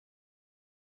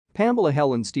Pamela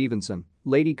Helen Stephenson,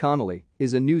 Lady Connolly,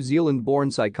 is a New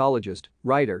Zealand-born psychologist,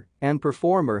 writer, and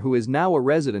performer who is now a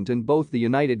resident in both the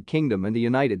United Kingdom and the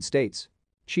United States.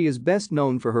 She is best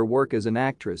known for her work as an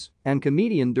actress and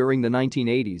comedian during the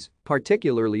 1980s,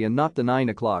 particularly in Not the 9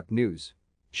 O'Clock News.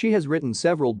 She has written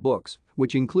several books,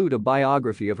 which include a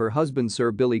biography of her husband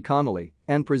Sir Billy Connolly,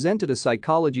 and presented a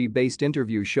psychology-based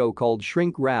interview show called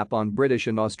Shrink Wrap on British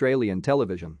and Australian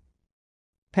television.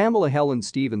 Pamela Helen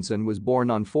Stephenson was born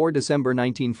on 4 December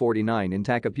 1949 in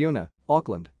Takapuna,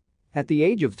 Auckland. At the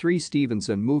age of 3,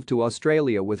 Stephenson moved to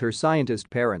Australia with her scientist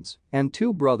parents and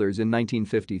 2 brothers in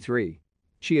 1953.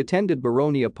 She attended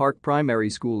Boronia Park Primary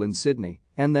School in Sydney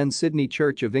and then Sydney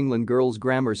Church of England Girls'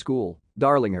 Grammar School,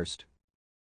 Darlinghurst.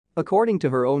 According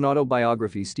to her own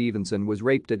autobiography, Stephenson was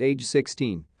raped at age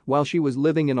 16 while she was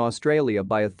living in Australia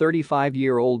by a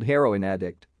 35-year-old heroin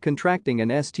addict, contracting an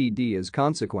STD as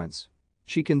consequence.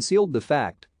 She concealed the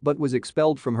fact but was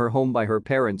expelled from her home by her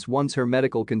parents once her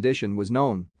medical condition was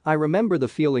known. "I remember the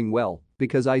feeling well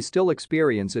because I still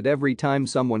experience it every time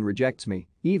someone rejects me,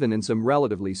 even in some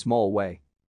relatively small way."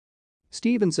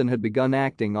 Stephenson had begun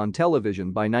acting on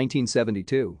television by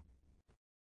 1972.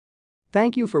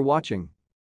 Thank you for watching.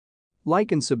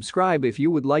 Like and subscribe if you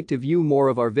would like to view more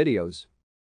of our videos.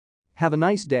 Have a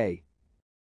nice day.